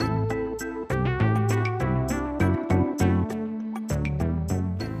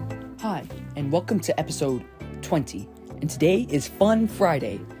and welcome to episode 20. And today is Fun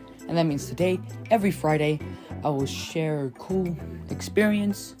Friday, and that means today, every Friday, I will share a cool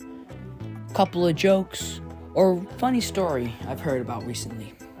experience, couple of jokes, or funny story I've heard about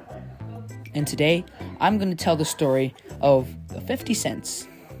recently. And today, I'm going to tell the story of the 50 cents.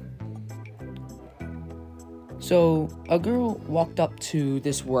 So, a girl walked up to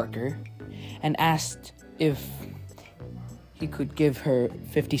this worker and asked if he could give her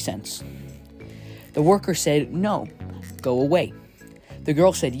 50 cents. The worker said, "No, go away." The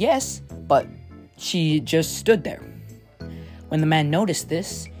girl said yes, but she just stood there. When the man noticed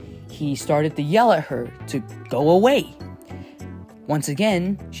this, he started to yell at her to go away. Once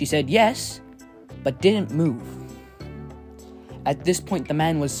again, she said yes, but didn't move. At this point, the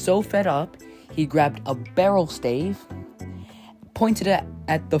man was so fed up, he grabbed a barrel stave, pointed it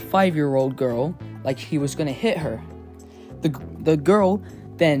at the 5-year-old girl like he was going to hit her. The girl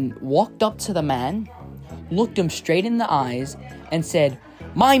then walked up to the man, looked him straight in the eyes, and said,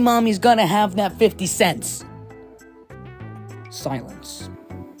 "My mommy's gonna have that 50 cents. Silence.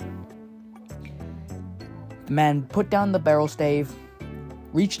 The man put down the barrel stave,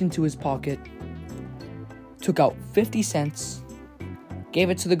 reached into his pocket, took out 50 cents,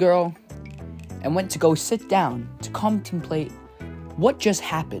 gave it to the girl, and went to go sit down to contemplate what just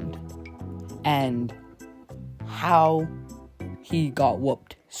happened and how he got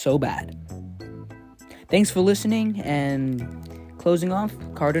whooped so bad. Thanks for listening, and closing off,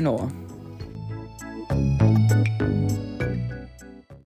 Cardanoa.